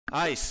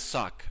I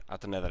suck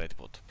at netherite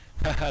pod.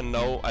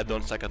 No, I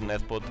don't suck at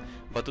netpod,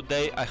 but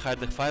today I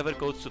hired a Fiverr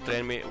coach to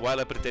train me while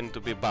I pretended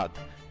to be bad,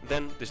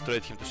 then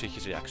destroyed him to see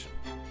his reaction.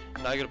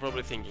 Now you're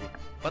probably thinking,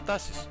 but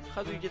Assis,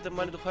 how do you get the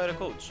money to hire a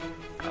coach?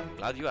 I'm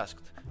glad you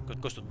asked,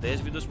 because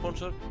today's video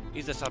sponsor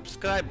is the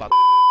subscribe button.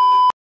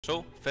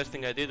 So, first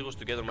thing I did was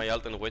to get on my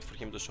alt and wait for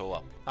him to show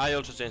up. I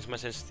also changed my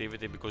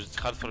sensitivity because it's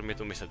hard for me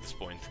to miss at this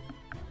point.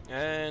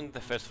 And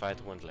the first fight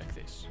went like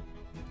this.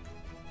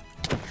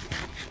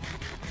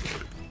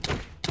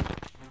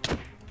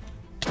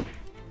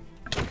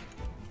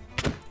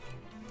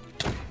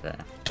 Okay.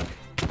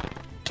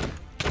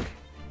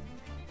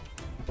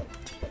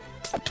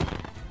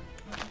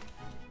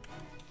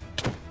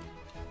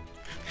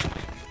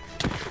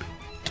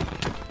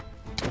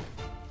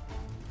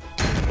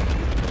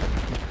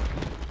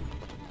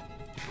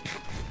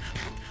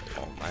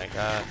 Oh my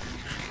god.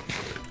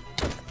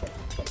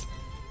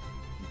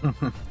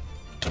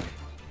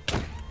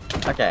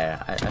 Okay,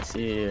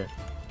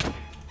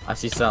 I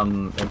see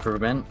some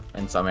improvement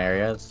in some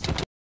areas.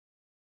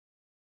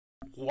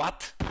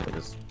 What?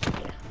 Just,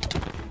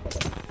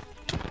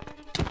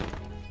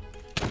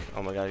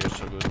 Oh my god, you're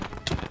so good.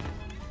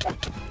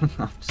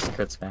 I'm just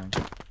crit spamming.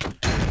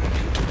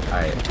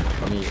 Alright,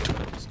 let me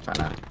just try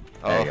to...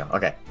 There you go,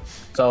 okay.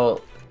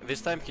 So...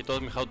 This time he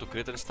taught me how to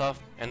crit and stuff,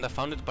 and I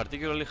found it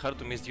particularly hard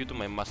to miss due to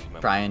my muscle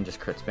memory. Try and just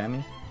crit spam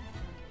me.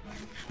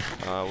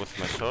 With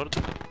my sword?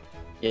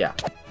 Yeah,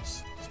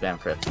 spam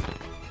crits.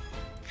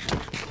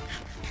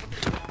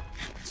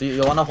 So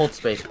you want to hold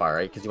spacebar,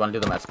 right? Because you want to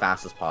do them as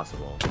fast as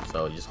possible.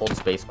 So you just hold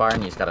spacebar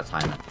and you just gotta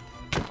time it.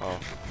 Oh.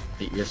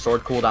 Your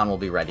sword cooldown will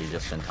be ready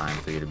just in time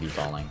for you to be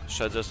falling.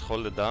 Should I just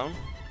hold it down?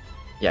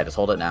 Yeah, just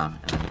hold it down.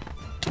 And then...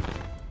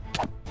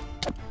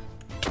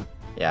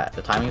 Yeah,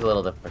 the timing's a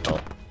little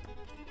difficult,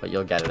 but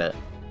you'll get it.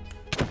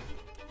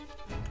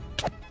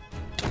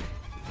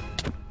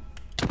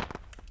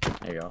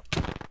 There you go.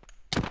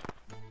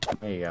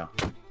 There you go.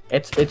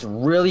 It's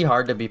really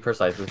hard to be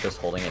precise with just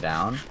holding it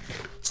down.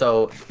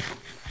 So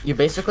you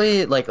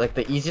basically like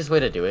the easiest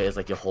way to do it is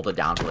like you hold it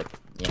down for like,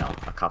 you know,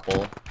 a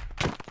couple,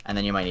 and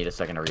then you might need a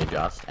second to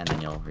readjust, and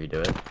then you'll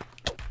redo it.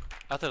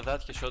 After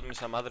that he showed me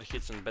some other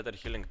hits and better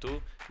healing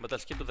too, but I'll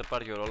skip to the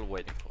part you're all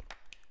waiting for.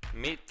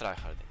 Me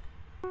tryharding.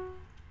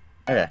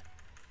 Okay.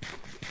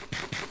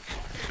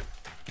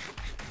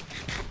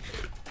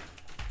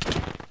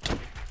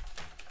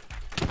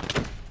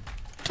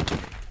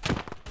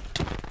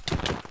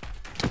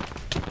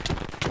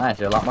 Nice,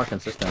 you're a lot more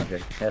consistent with your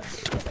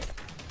hits.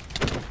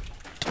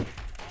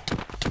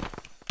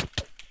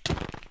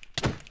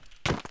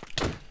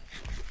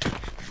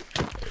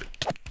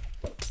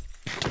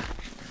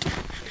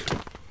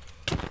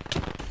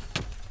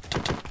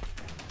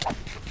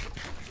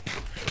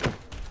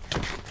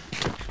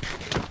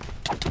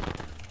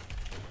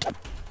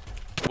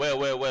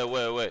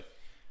 Wait.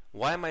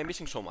 Why am I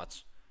missing so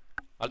much?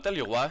 I'll tell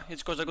you why.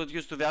 It's because I got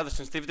used to the other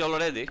sensitivity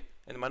already,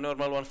 and my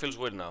normal one feels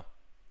weird now.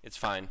 It's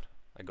fine.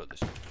 I got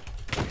this.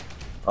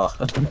 Oh.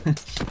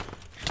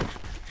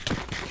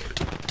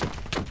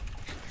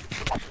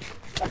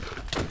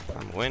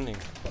 I'm winning.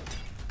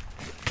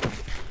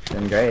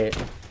 Doing great.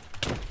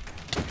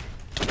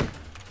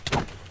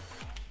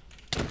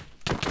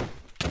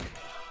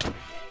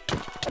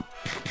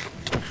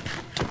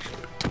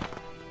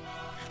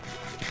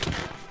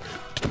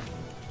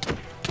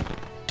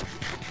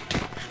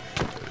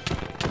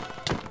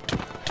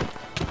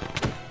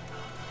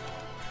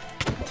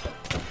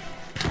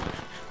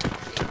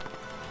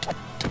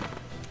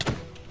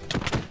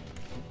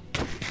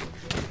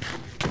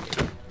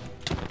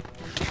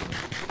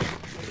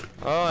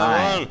 Oh,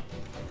 I won!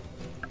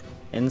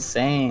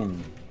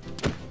 Insane.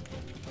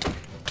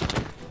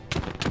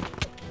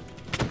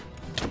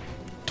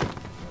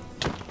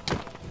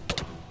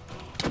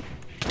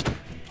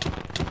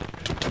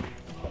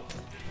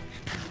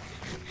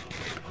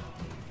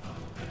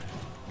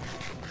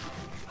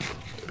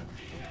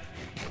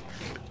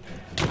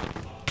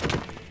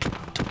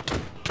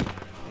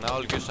 Now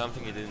I'll use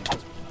something he didn't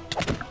teach me.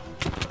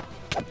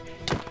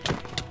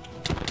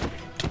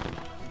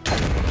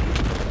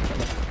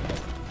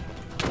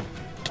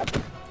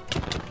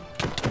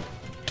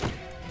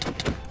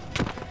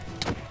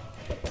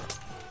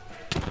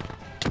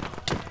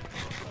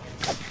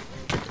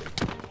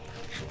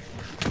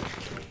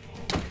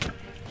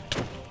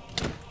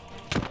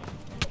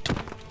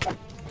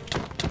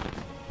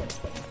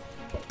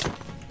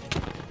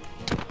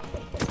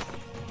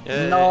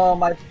 No,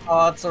 my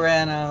thoughts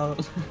ran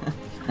out.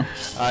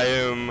 I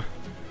am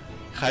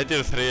high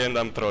tier 3 and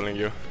I'm trolling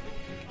you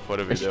for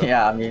a video.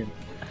 Yeah, I mean,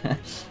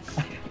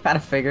 kind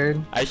of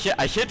figured. I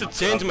had to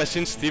change my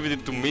sensitivity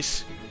to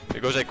miss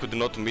because I could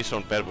not miss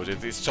on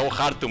purpose. It's so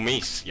hard to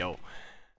miss, yo.